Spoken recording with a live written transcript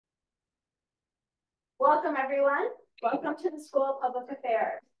Welcome, everyone. Welcome to the School of Public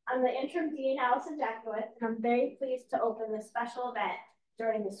Affairs. I'm the interim dean, Allison Jackowitz, and I'm very pleased to open this special event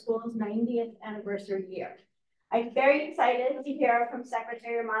during the school's 90th anniversary year. I'm very excited to hear from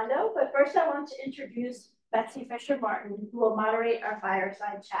Secretary Raimondo, but first I want to introduce Betsy Fischer Martin, who will moderate our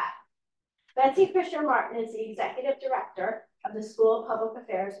fireside chat. Betsy Fischer Martin is the Executive Director of the School of Public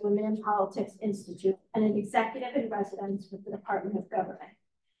Affairs Women in Politics Institute and an executive in residence with the Department of Government.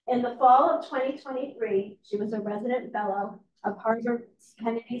 In the fall of 2023, she was a resident fellow of Harvard's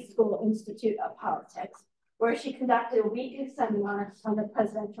Kennedy School Institute of Politics, where she conducted a weekly seminar on the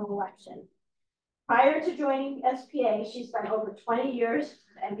presidential election. Prior to joining SPA, she spent over 20 years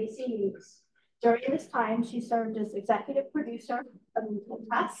at NBC News. During this time, she served as executive producer of Newton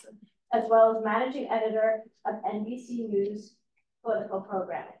Press, as well as managing editor of NBC News political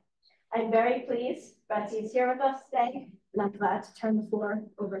programming. I'm very pleased Betsy is here with us today, and I'm glad to turn the floor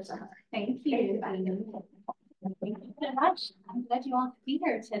over to her. Thank you. Thank you so much. I'm glad you all could be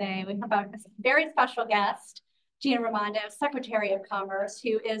here today. We have a very special guest, Gina Raimondo, Secretary of Commerce,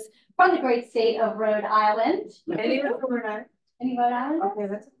 who is from the great state of Rhode Island. Any Rhode Island? Any Rhode Island? Okay,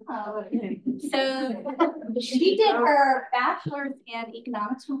 that's So she did her bachelor's in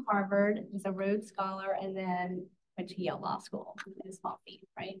economics from Harvard, was a Rhodes Scholar, and then went to Yale Law School in a small feat,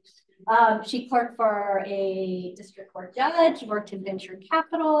 right? She clerked for a district court judge, worked in venture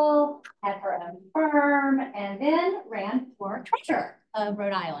capital, had her own firm, and then ran for treasurer of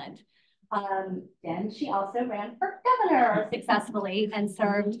Rhode Island. Then she also ran for governor successfully and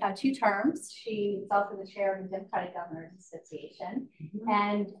served 2 terms. She was also the chair of the Democratic Governors Association.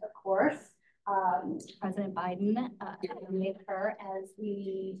 And of course, President Biden made her as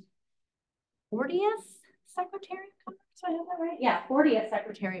the 40th Secretary of Commerce. Do I have that right? Yeah, 40th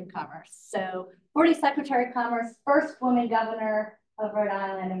Secretary of Commerce. So 40th Secretary of Commerce, first woman governor of Rhode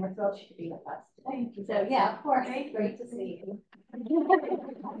Island, and we're thrilled she could be with us today. So yeah, of course, great to see you.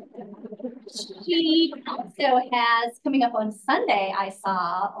 She also has, coming up on Sunday, I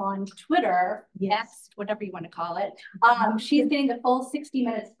saw on Twitter, X, whatever you want to call it, she's getting the full 60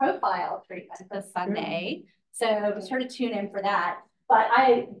 minutes profile treatment this Sunday. So be sure to tune in for that. But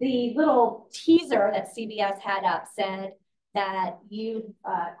the little teaser that CBS had up said that you,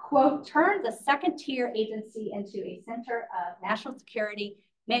 quote, turned the second-tier agency into a center of national security,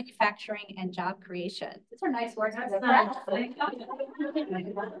 manufacturing, and job creation. These are nice words. That's nice. I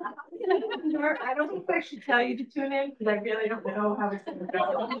don't think I should tell you to tune in because I really don't know how it's going to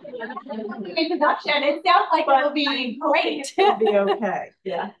go. Introduction. It sounds like it'll be great. It'll be okay.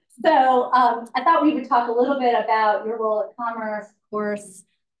 Yeah. So I thought we would talk a little bit about your role at Commerce, of course.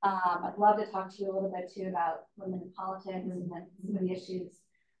 I'd love to talk to you a little bit too about women in politics and some of the issues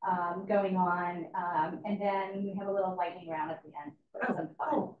going on. And then we have a little lightning round at the end for some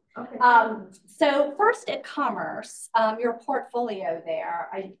fun. Okay. So first at Commerce, your portfolio there,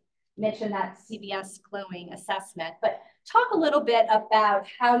 I mentioned that CBS glowing assessment, but talk a little bit about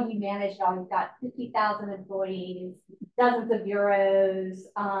how you manage it all. You've got 50,000 employees, dozens of bureaus,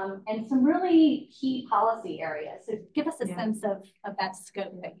 and some really key policy areas. So give us a sense of that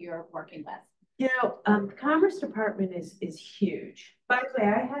scope that you're working with. You know, Commerce Department is huge. By the way,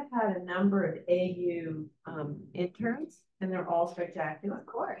 I have had a number of AU interns, and they're all spectacular. Of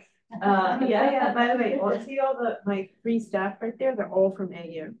course. Yeah. By the way, see all my 3 staff right there? They're all from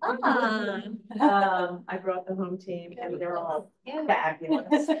AU. I brought the home team, and they're all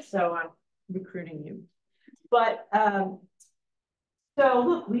fabulous. So I'm recruiting you. But so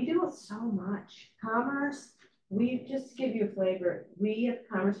look, we do so much. Commerce. We just to give you a flavor. We at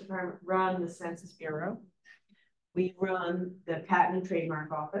the Commerce Department run the Census Bureau. We run the Patent and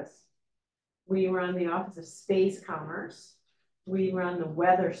Trademark Office. We run the Office of Space Commerce. We run the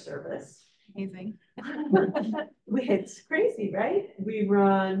Weather Service. Amazing. It's crazy, right? We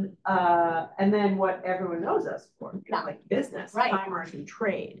run, and then what everyone knows us for, like business, commerce, and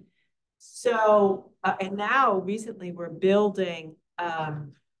trade. So, and now recently we're building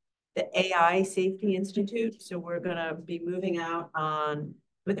the AI Safety Institute. So we're going to be moving out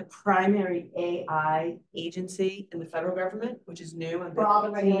with a primary AI agency in the federal government, which is new. And for all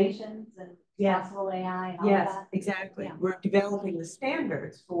the regulations and responsible AI and all of that. Yes, exactly. Yeah. We're developing the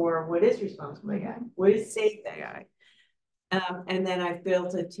standards for what is responsible AI, what is safe AI. And then I've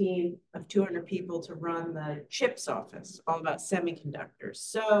built a team of 200 people to run the CHIPS office, all about semiconductors.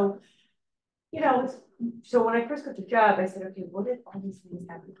 So, you know, so when I first got the job, I said, okay, what did all these things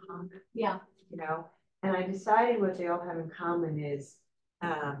have in common? Yeah. You know, and I decided what they all have in common is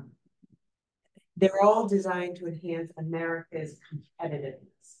they're all designed to enhance America's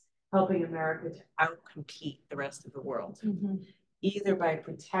competitiveness, helping America to outcompete the rest of the world. either by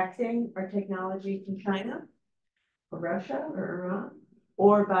protecting our technology from China or Russia or Iran,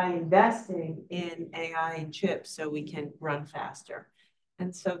 or by investing in AI and chips so we can run faster.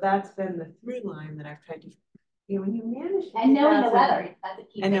 And so that's been the through line that I've tried to, when you manage. And knowing the weather, that's a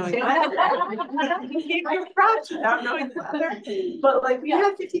key. And knowing the weather. You can't do props without knowing the weather. But like, we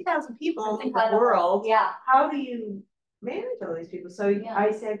have 50,000 people in the world. Yeah. How do you manage all these people? So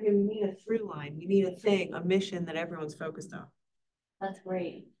I said, okay, we need a through line. We need a thing, a mission that everyone's focused on. That's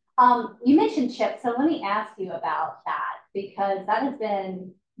great. You mentioned chips, so let me ask you about that, because that has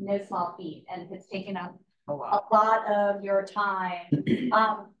been no small feat and it's taken up a lot of your time.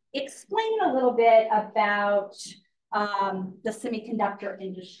 Explain a little bit about the semiconductor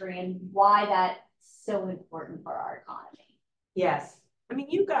industry and why that's so important for our economy. Yes. I mean,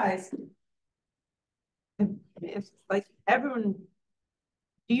 you guys, it's like everyone,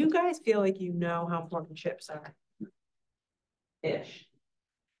 do you guys feel like you know how important chips are? Ish.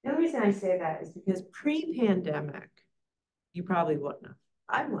 The only reason I say that is because pre-pandemic, you probably wouldn't have.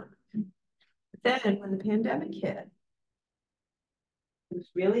 I wouldn't have. But then when the pandemic hit, it was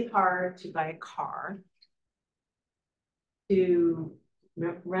really hard to buy a car.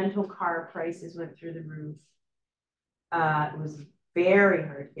 Rental car prices went through the roof. It was very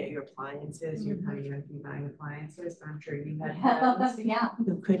hard to get your appliances. You're kind of buying appliances. I'm sure you had friends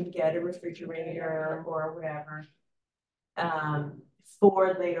who couldn't get a refrigerator or whatever.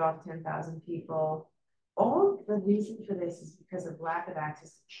 Ford laid off 10,000 people. All the reason for this is because of lack of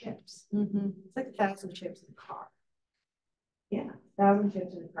access to chips. It's like 1,000 chips in a car. Yeah, 1,000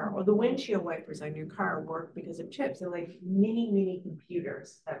 chips in a car. Or the windshield wipers on your car work because of chips. They're like mini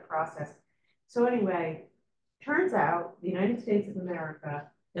computers that process. So anyway, turns out the United States of America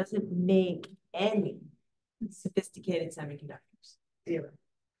doesn't make any sophisticated semiconductors. Zero.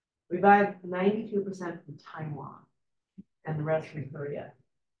 We buy 92% from Taiwan and the rest from Korea.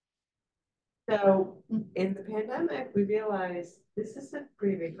 So in the pandemic, we realized this is a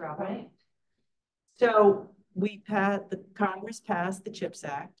pretty big problem. Right. So the Congress passed the CHIPS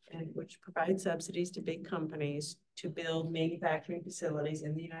Act, which provides subsidies to big companies to build manufacturing facilities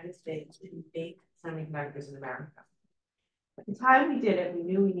in the United States to make semiconductors in America. At the time we did it, we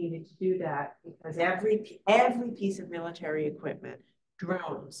knew we needed to do that because every piece of military equipment,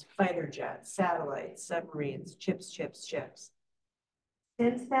 drones, fighter jets, satellites, submarines, chips.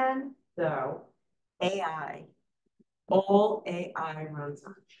 Since then, though, all AI runs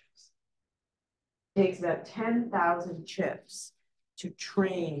on chips. It takes about 10,000 chips to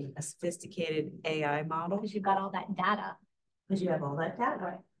train a sophisticated AI model. Because you've got all that data. Because you have all that data.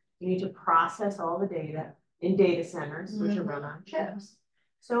 Right. You need to process all the data in data centers, which are run on chips.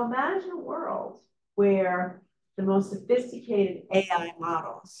 So imagine a world where the most sophisticated AI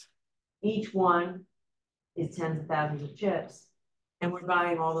models, each one is tens of thousands of chips, and we're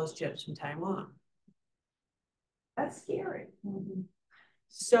buying all those chips from Taiwan. That's scary.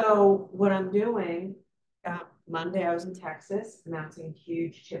 So what I'm doing, Monday I was in Texas announcing a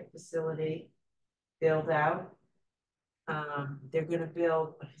huge chip facility build out. They're going to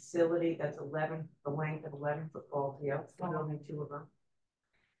build a facility that's the length of 11 football fields. They're building 2 of them.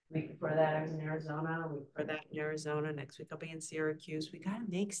 The week before that, I was in Arizona. The week before that, in Arizona. Next week, I'll be in Syracuse. We got to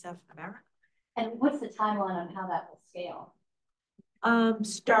make stuff in America. And what's the timeline on how that will scale?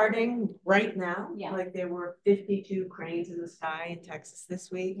 Starting right now. Like there were 52 cranes in the sky in Texas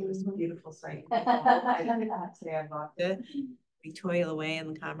this week. It was a beautiful sight. I loved it. We toil away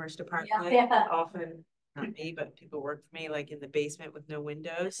in the Commerce Department. Often, not me, but people work for me, like in the basement with no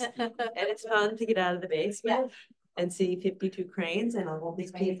windows. And it's fun to get out of the basement and see 52 cranes and all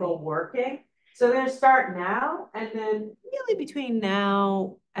these people working. So they're gonna start now, and then really between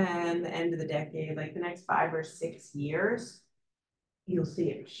now and the end of the decade, like the next 5 or 6 years, you'll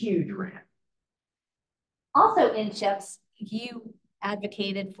see a huge ramp. Also in chips, you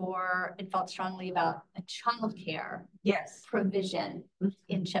advocated for and felt strongly about a childcare provision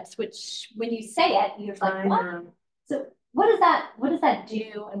in chips, which when you say it, you're like, what? So what does that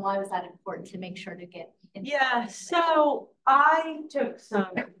do, and why was that important to make sure to get into so I took some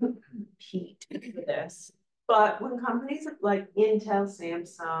heat for this, but when companies like Intel,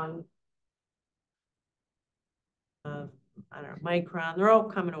 Samsung, I don't know, Micron, they're all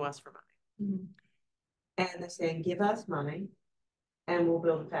coming to us for money. And they're saying, give us money and we'll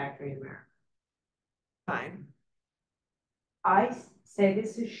build a factory in America. Fine. I say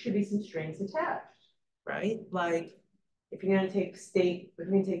this should be some strings attached, right? Like if you're going to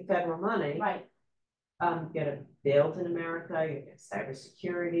take federal money, you got to build in America, you get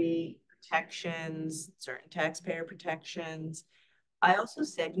cybersecurity protections, certain taxpayer protections. I also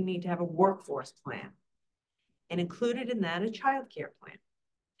said you need to have a workforce plan. and included in that a childcare plan.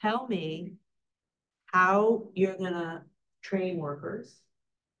 Tell me how you're gonna train workers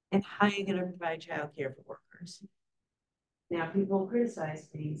and how you're gonna provide childcare for workers. Now, people criticize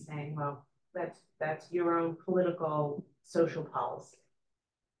me saying, well, that's your own political social policy.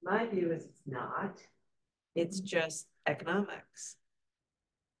 My view is it's not. It's just economics.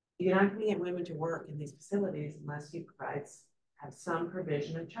 You're not going to get women to work in these facilities unless you have some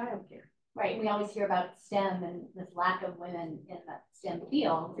provision of childcare. Right. We always hear about STEM and this lack of women in the STEM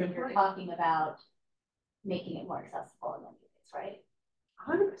field. And you're talking about making it more accessible in many ways, right?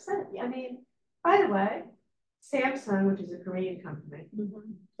 100%. I mean, by the way, Samsung, which is a Korean company,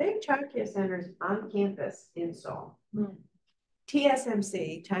 they have childcare centers on campus in Seoul.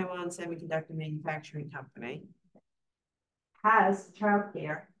 TSMC, Taiwan Semiconductor Manufacturing Company, has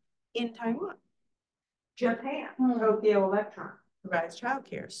childcare in Taiwan. Japan, Tokyo Electron provides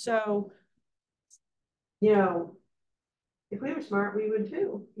childcare. So, you know, if we were smart, we would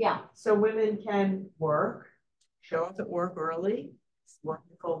too. Yeah. So women can work, show up at work early, work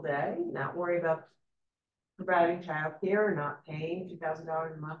the full day, not worry about providing childcare or not paying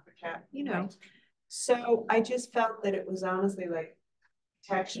 $2,000 a month for child, you know. Right. So I just felt that it was honestly like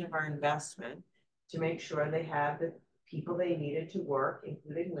protection of our investment to make sure they have the people they needed to work,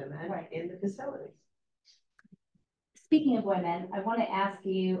 including women, in the facilities. Speaking of women, I want to ask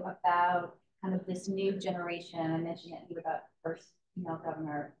you about kind of this new generation. I mentioned that you were the first female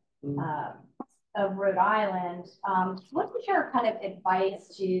governor of Rhode Island. What is your kind of advice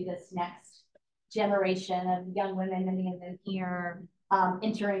to this next generation of young women, many of them here,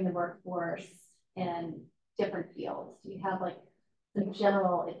 entering the workforce in different fields? Do you have like some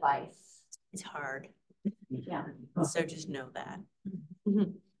general advice? It's hard. Yeah. So just know that.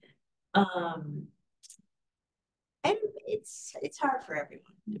 And it's hard for everyone,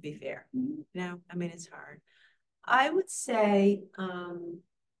 to be fair. You know, I mean, it's hard. I would say,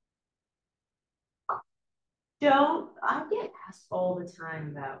 I get asked all the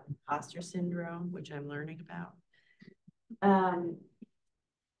time about imposter syndrome, which I'm learning about.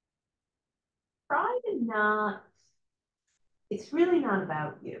 Try to not, it's really not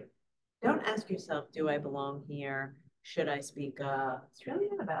about you. Don't ask yourself, do I belong here? Should I speak up? It's really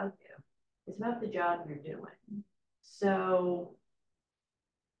not about you. It's about the job you're doing. So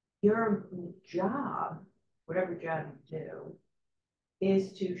your job, whatever job you do,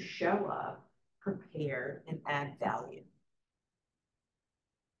 is to show up prepared and add value.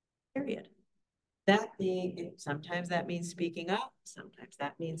 Period. That being, sometimes that means speaking up, sometimes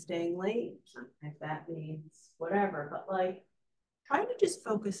that means staying late, sometimes that means whatever, but like try to just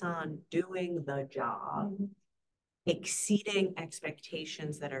focus on doing the job, exceeding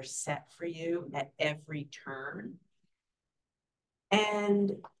expectations that are set for you at every turn.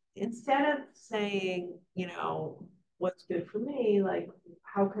 And instead of saying, you know, what's good for me, like,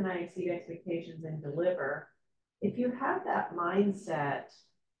 how can I exceed expectations and deliver? If you have that mindset,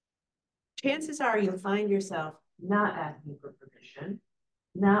 chances are you'll find yourself not asking for permission,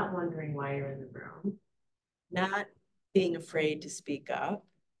 not wondering why you're in the room, not being afraid to speak up,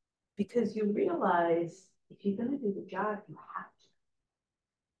 because you realize if you're going to do the job, you have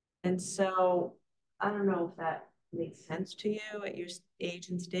to. And so I don't know if that makes sense to you at your age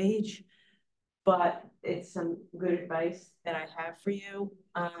and stage, but it's some good advice that I have for you.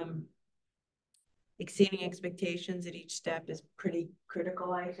 Exceeding expectations at each step is pretty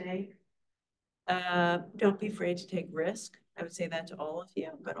critical, I think. Don't be afraid to take risk. I would say that to all of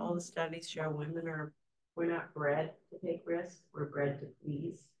you, but all the studies show we're not bred to take risks. We're bred to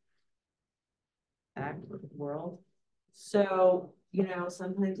please. Act with the world. So, you know,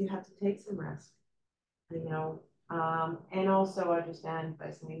 sometimes you have to take some risk, you know, and also understand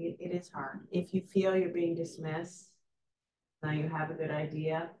by saying it is hard. If you feel you're being dismissed, now you have a good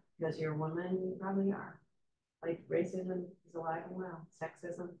idea because you're a woman, you probably are. Like racism is alive and well.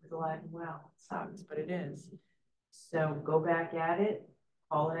 Sexism is alive and well. It sucks, but it is. So go back at it,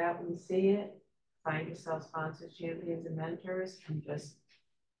 call it out when you see it, find yourself sponsors, champions, and mentors, and just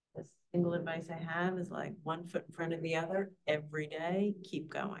the single advice I have is like one foot in front of the other every day, keep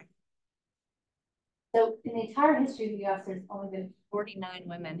going. So in the entire history of the US, there's only been 49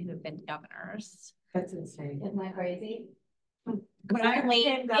 women who have been governors. That's insane. Isn't that crazy? When I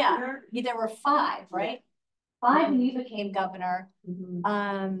became governor, there were 5, right? 5 when you became governor.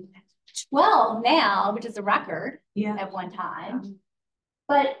 12 now, which is a record at one time.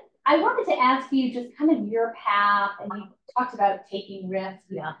 But I wanted to ask you just kind of your path, and you talked about taking risks.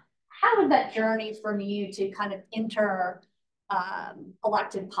 Yeah. How was that journey from you to kind of enter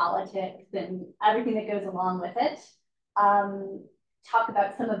elected politics and everything that goes along with it? talk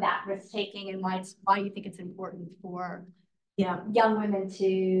about some of that risk taking and why you think it's important for young women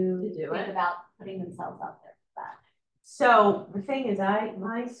to think about putting themselves out there for that. So the thing is,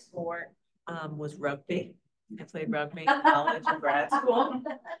 my sport was rugby. I played rugby in college and grad school.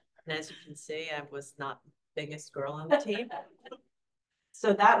 And as you can see, I was not the biggest girl on the team.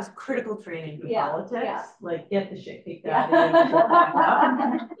 So that was critical training for politics. Like, get the shit kicked out of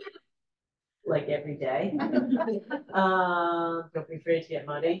you. Like every day. Don't be afraid to get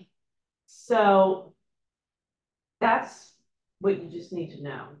muddy. So that's what you just need to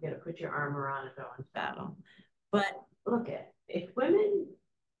know. You got to put your armor on and go into battle. But look at, if women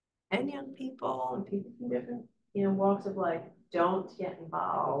and young people and people from different, walks of life don't get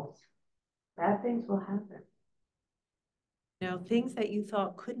involved, bad things will happen. Things that you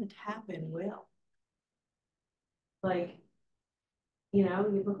thought couldn't happen will. Like, you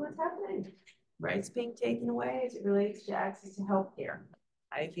look what's happening. Rights being taken away as it relates to access to healthcare,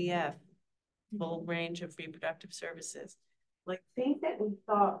 IVF, full range of reproductive services. Like, things that we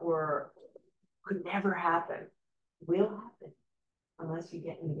thought could never happen will happen unless you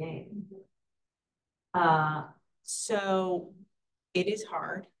get in the game. So it is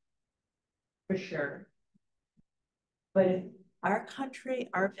hard, for sure. But if our country,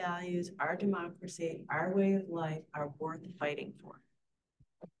 our values, our democracy, our way of life are worth fighting for,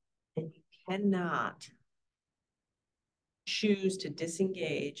 and you cannot choose to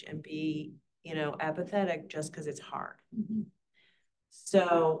disengage and be, apathetic just because it's hard. Mm-hmm.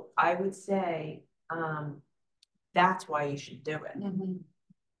 So I would say that's why you should do it. Mm-hmm.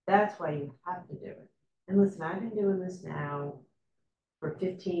 That's why you have to do it. And listen, I've been doing this now for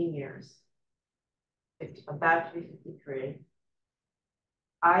 15 years, about to be 53.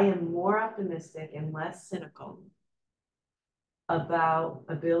 I am more optimistic and less cynical about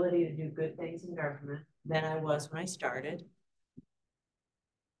ability to do good things in government than I was when I started.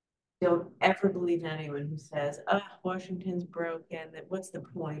 Don't ever believe anyone who says, Washington's broken, what's the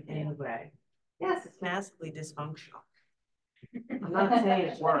point anyway? Yes, it's massively dysfunctional. I'm not saying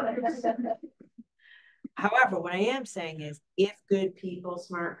it works. However, what I am saying is, if good people,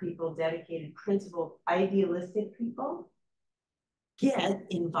 smart people, dedicated, principled, idealistic people get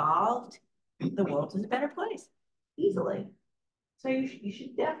involved, the world is a better place, easily. So you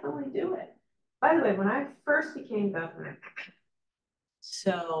should definitely do it. By the way, when I first became governor,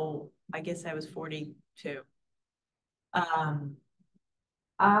 so I guess I was 42,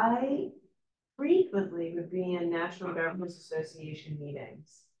 I frequently would be in National Governors Association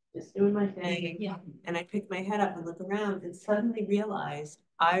meetings, just doing my thing. Yeah. And I picked my head up and look around and suddenly realized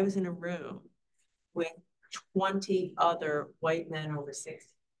I was in a room with 20 other white men over 60,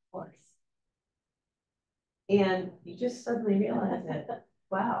 of course. And you just suddenly realize that,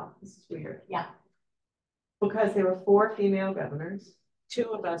 wow, this is weird. Yeah. Because there were 4 female governors,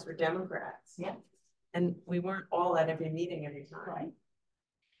 2 of us were Democrats. Yeah. And we weren't all at every meeting every time. Right.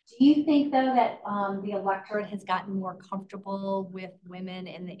 Do you think, though, that the electorate has gotten more comfortable with women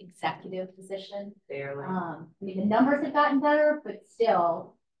in the executive position? Barely. I mean, the numbers have gotten better, but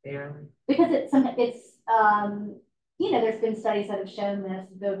still. Barely. Because there's been studies that have shown this,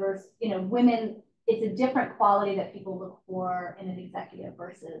 women, it's a different quality that people look for in an executive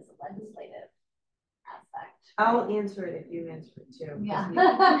versus a legislative aspect. I'll answer it if you answer it too. Yeah.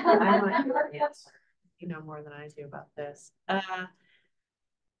 I might answer. You know more than I do about this.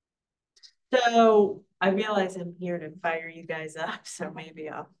 So I realize I'm here to fire you guys up, so maybe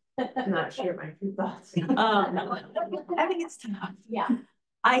I'll not share my true thoughts. I think it's tough. Yeah.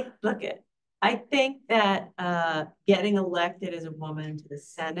 I think that getting elected as a woman to the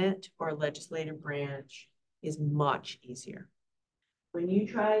Senate or legislative branch is much easier. When you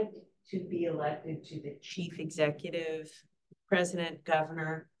try to be elected to the chief executive, president,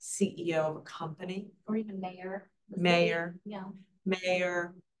 governor, CEO of a company, or even mayor,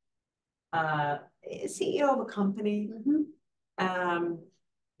 CEO of a company, mm-hmm.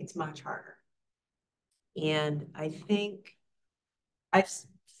 It's much harder. And I think I've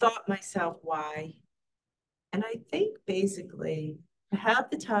thought myself why. And I think basically to have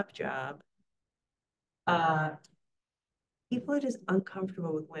the top job, people are just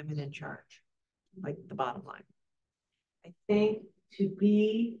uncomfortable with women in charge, like the bottom line. I think to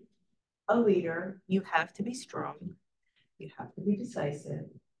be a leader, you have to be strong. You have to be decisive.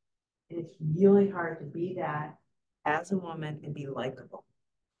 And it's really hard to be that as a woman and be likable.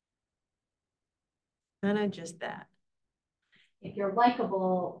 Kind of just that. If you're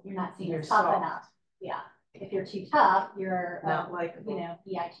likable, you're not seen as tough enough. Yeah. If you're too tough, you're not likable.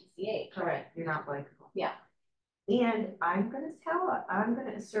 EITCH. Correct. You're not likable. Yeah. And I'm going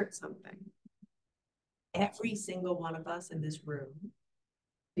to assert something. every single one of us in this room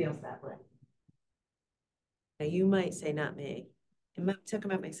feels that way. Now you might say not me. I'm talking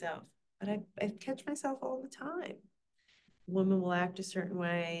about myself, but I catch myself all the time. A woman will act a certain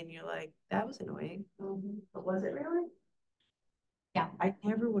way and you're like, that was annoying. But was it really? Yeah. I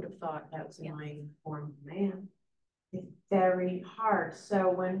never would have thought that was annoying for a man. It's very hard. So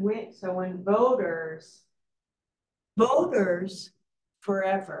when voters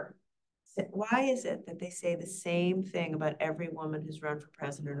forever, why is it that they say the same thing about every woman who's run for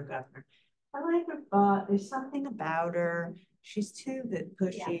president or governor? I like her, but there's something about her. She's too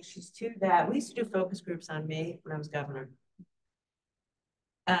pushy. Yeah. She's too that. We used to do focus groups on me when I was governor.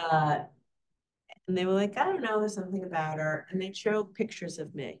 And they were like, I don't know, there's something about her. And they'd show pictures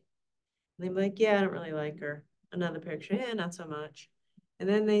of me. And they'd be like, yeah, I don't really like her. Another picture, yeah, not so much. And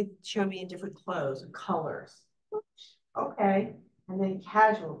then they show me in different clothes and colors. Okay. And then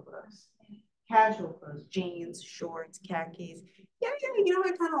casual clothes, jeans, shorts, khakis. Yeah, you know,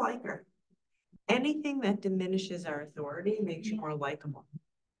 I kind of like her. Anything that diminishes our authority makes you more likable.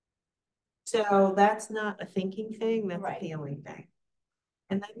 So that's not a thinking thing, that's a feeling thing.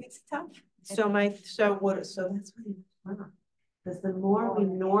 And that makes it tough. So that's why because the more we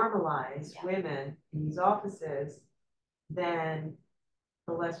normalize women in these offices, then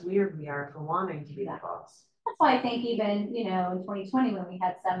the less weird we are for wanting to be the boss. That's why I think even, you know, in 2020 when we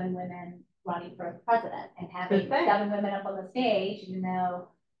had 7 women running for president and having 7 women up on the stage, even though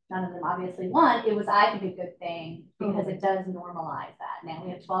none of them obviously won, it was, I think, a good thing because it does normalize that. Now we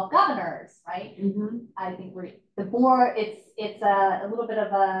have 12 governors, right? I think the more it's a little bit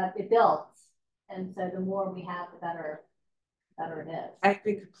of it builds. And so the more we have, the better it is. I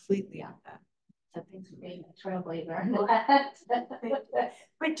agree completely on that. So thanks for being a trailblazer.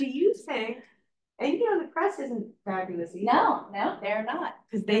 But do you think, and you know, the press isn't fabulous either. No, they're not.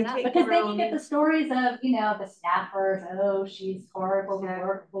 Because then you get the stories of, you know, the staffers, oh, she's horrible to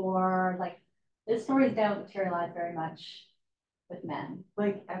work for. Like, those stories don't materialize very much with men.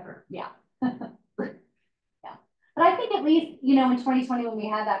 Like ever. Yeah. Yeah. But I think at least, you know, in 2020, when we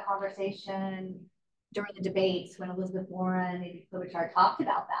had that conversation during the debates, when Elizabeth Warren and Amy Klobuchar talked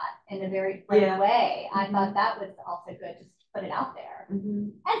about that in a very frank way, I thought that was also good, just to put it out there.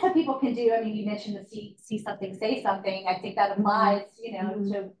 And so people can do, I mean, you mentioned the see something, say something. I think that applies, you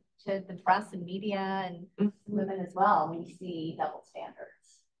know, to the press and media and women as well, when you see double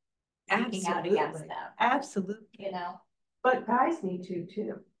standards. Speaking out against them. Absolutely. You know? But guys need to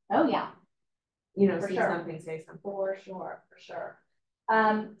too. Oh, yeah. You know, see something, say something. For sure.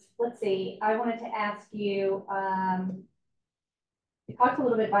 Let's see. I wanted to ask you, we talked a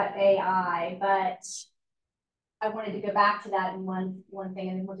little bit about AI, but I wanted to go back to that in one thing,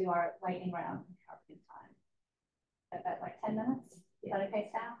 and then we'll do our lightning round. About like 10 minutes? Is that okay,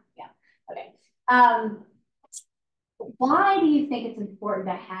 staff? Yeah. Okay. Why do you think it's important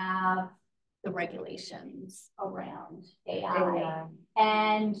to have the regulations around AI?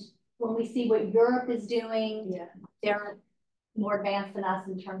 And when we see what Europe is doing, they're more advanced than us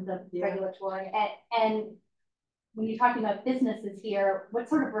in terms of regulatory. And when you're talking about businesses here, what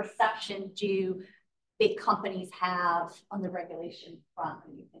sort of reception do big companies have on the regulation front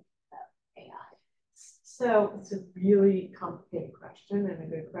when you think about AI? So it's a really complicated question and a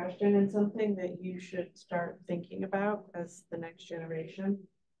good question, and something that you should start thinking about as the next generation,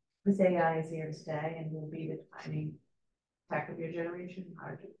 because AI is here to stay and will be the defining tech of your generation.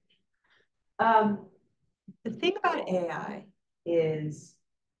 The thing about AI is,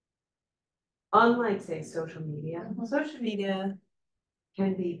 unlike, say, social media, social media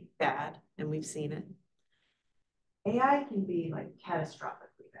can be bad, and we've seen it. AI can be like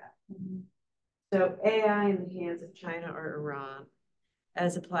catastrophically bad. So AI in the hands of China or Iran,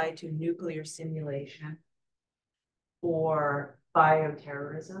 as applied to nuclear simulation or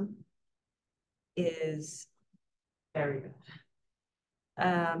bioterrorism, is very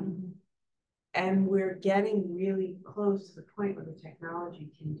bad. And we're getting really close to the point where the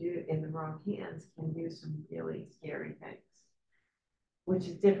technology can do, in the wrong hands, can do some really scary things, which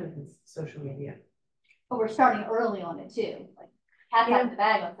is different than social media. But we're starting early on it too. Like, cats out of the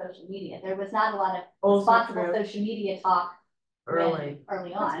bag on social media. There was not a lot of responsible social media talk early on.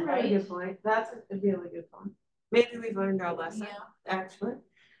 That's a really good point. That's a really good point. Maybe we've learned our lesson, actually.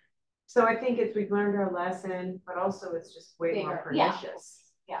 So I think we've learned our lesson, but also it's just way more pernicious.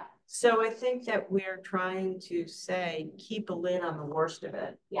 Yeah. So I think that we're trying to say, keep a lid on the worst of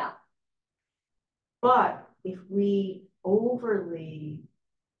it. Yeah. But if we overly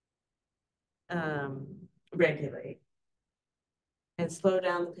regulate and slow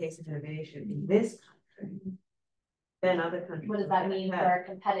down the pace of innovation in this country, then other countries. What does that mean for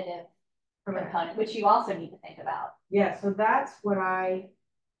competitive component, which you also need to think about. Yeah, so that's what I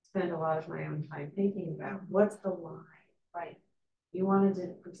spend a lot of my own time thinking about. What's the line, right? You wanted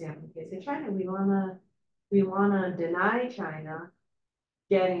to, for example, in case of China, we wanna deny China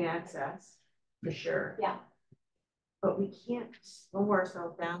getting access for sure. Yeah. But we can't slow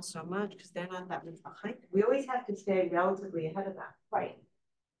ourselves down so much because they're not that much behind. We always have to stay relatively ahead of them. Right.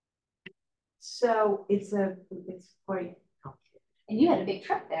 So it's quite complicated. And you had a big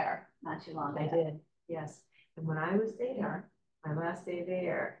trip there not too long ago. I did, yes. And when I was there, my last day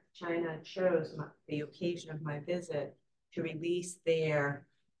there, China chose the occasion of my visit to release their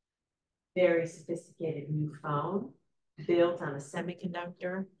very sophisticated new phone built on a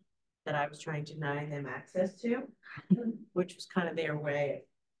semiconductor that I was trying to deny them access to, which was kind of their way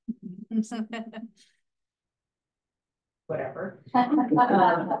of whatever.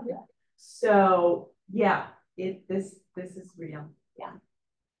 So yeah, this is real. Yeah.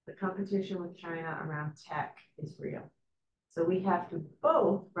 The competition with China around tech is real. So we have to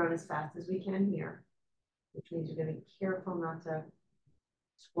both run as fast as we can here, which means we're going to be careful not to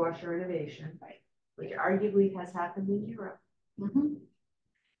squash our innovation, right? Which arguably has happened in Europe. Mm-hmm.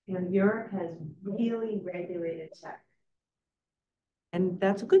 And Europe has really regulated tech. And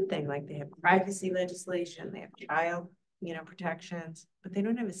that's a good thing. Like they have privacy legislation, they have child, protections, but they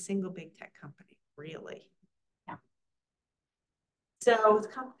don't have a single big tech company, really. Yeah. So it's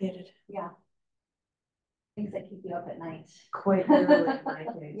complicated. Yeah. Things that keep you up at night. Quite literally in my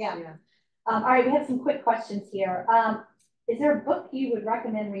case. Yeah. All right, we have some quick questions here. Is there a book you would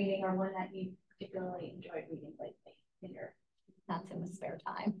recommend reading or one that you particularly enjoyed reading lately in your not so much spare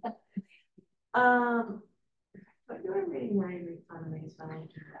time? But you're reading my economy,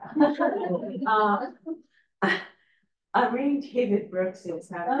 I'm reading David Brooks's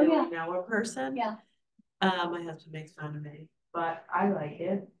How to Really Know a Person. Yeah. My husband makes fun of me, but I like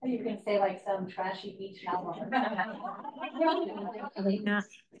it. Oh, you're gonna say like some trashy beach novel. My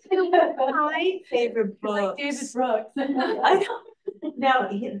favorite book. Like David Brooks. I don't. Now,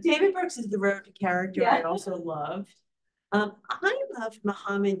 David Brooks is The Road to Character. Yeah. I also loved. I loved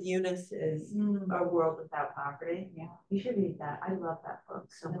Muhammad Yunus's A World Without Poverty. Yeah, you should read that. I love that book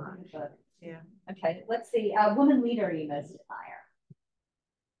so much. Yeah. Okay, let's see. Woman leader you most admire.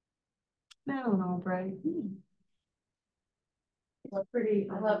 Madeleine Albright.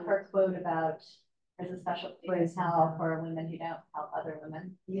 I love her quote about there's a special place hell for women who don't help other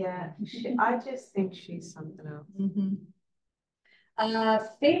women. Yeah, I just think she's something else. Mm-hmm.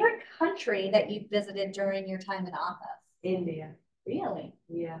 Favorite country that you visited during your time in office? India. Really?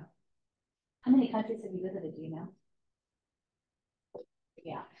 Yeah. How many countries have you visited, do you know?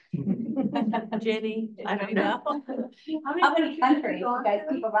 Yeah. Jenny, I don't know. How many countries? You guys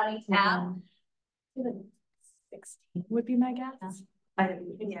keep a running tab? 16 would be my guess. I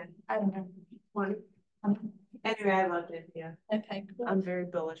don't know. 20. Anyway, I loved India. Okay, cool. I'm very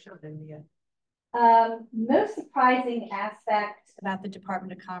bullish on India. Most surprising aspect about the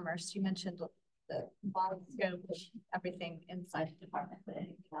Department of Commerce. You mentioned the wide scope of everything inside the department, but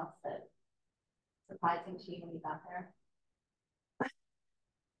anything else that surprising to you when you got there?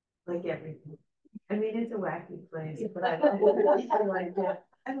 Like everything. I mean, it's a wacky place, but I like it.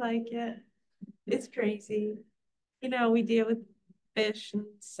 I like it. It's crazy. We deal with fish and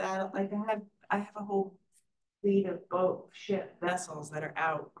saddle. Like I have a whole fleet of ship vessels that are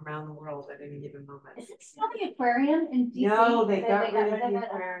out around the world at any given moment. Is it still the aquarium in DC? No, they got rid of the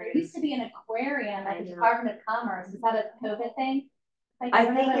aquarium. There used to be an aquarium at the Department of Commerce. Is that a COVID thing? I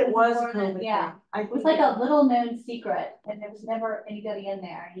think it was a COVID thing. Yeah. It was like a little known secret, and there was never anybody in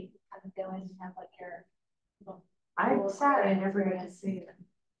there. You could kind of go in and have like your little. I'm sad I never got to see it.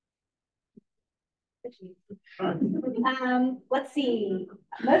 Let's see.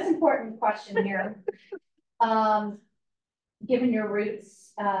 Most important question here. Given your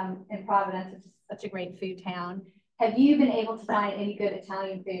roots in Providence, which is such a great food town, have you been able to find any good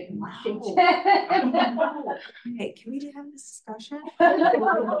Italian food in Washington? Hey, can we have this discussion? You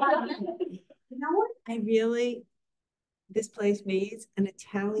know what? This place needs an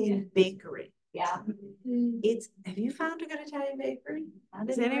Italian bakery. Yeah. Have you found a good Italian bakery?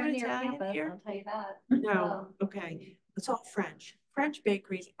 Is anyone Italian here? I'll tell you that. No. Okay. It's all French. French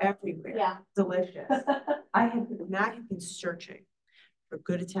bakeries everywhere. Yeah. Delicious. I have been searching for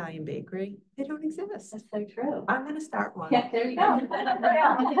good Italian bakery. They don't exist. That's so true. I'm going to start one. Yeah, there you go.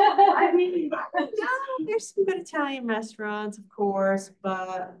 I mean, there's some good Italian restaurants, of course,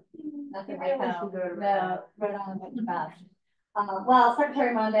 but nothing like home. No, right on with the best. Well, Secretary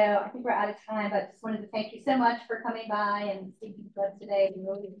Raimondo, I think we're out of time, but just wanted to thank you so much for coming by and speaking to us today. We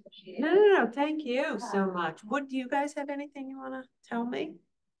really appreciate it. No. Thank you so much. Do you guys have anything you want to tell me?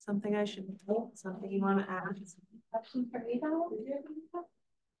 Something I should, something you want to add? Question for me though?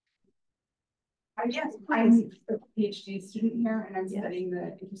 Yes, please. I'm a PhD student here and I'm studying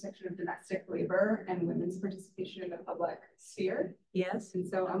the intersection of domestic labor and women's participation in the public sphere. Yes. And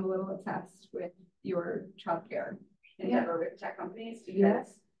so I'm a little obsessed with your childcare endeavor with tech companies because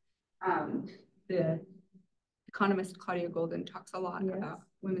the economist Claudia Golden talks a lot about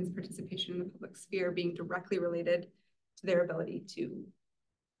women's participation in the public sphere being directly related to their ability to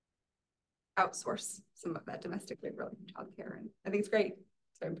outsource some of that domestic labor like childcare. And I think it's great.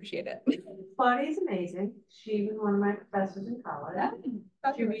 So I appreciate it. Claudia's amazing. She was one of my professors in college.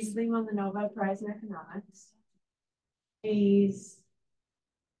 She recently won the Nobel Prize in Economics. She's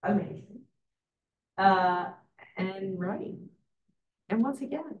amazing. And right. And once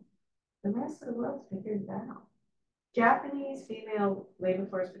again, the rest of the world's figured it out. Japanese female labor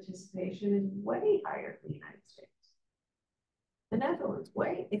force participation is way higher than the United States. The Netherlands,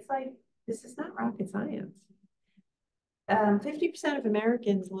 it's like, this is not rocket science. 50% of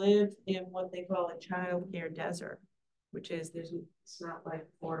Americans live in what they call a child care desert, which is it's not like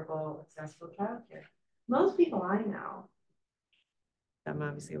affordable, accessible child care. Most people I know, I'm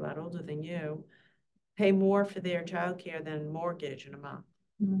obviously a lot older than you, pay more for their child care than mortgage in a month.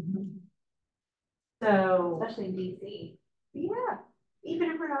 So, Especially in DC. yeah,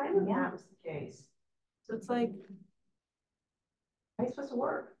 even in Rhode Island, that was the case. So it's like, how are you supposed to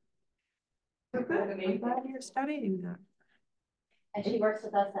work? So good. I'm glad you're studying that. And she works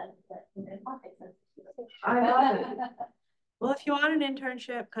with us at the pocket. I love it. Well, if you want an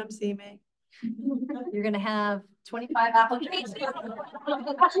internship, come see me. You're gonna have 25 applications.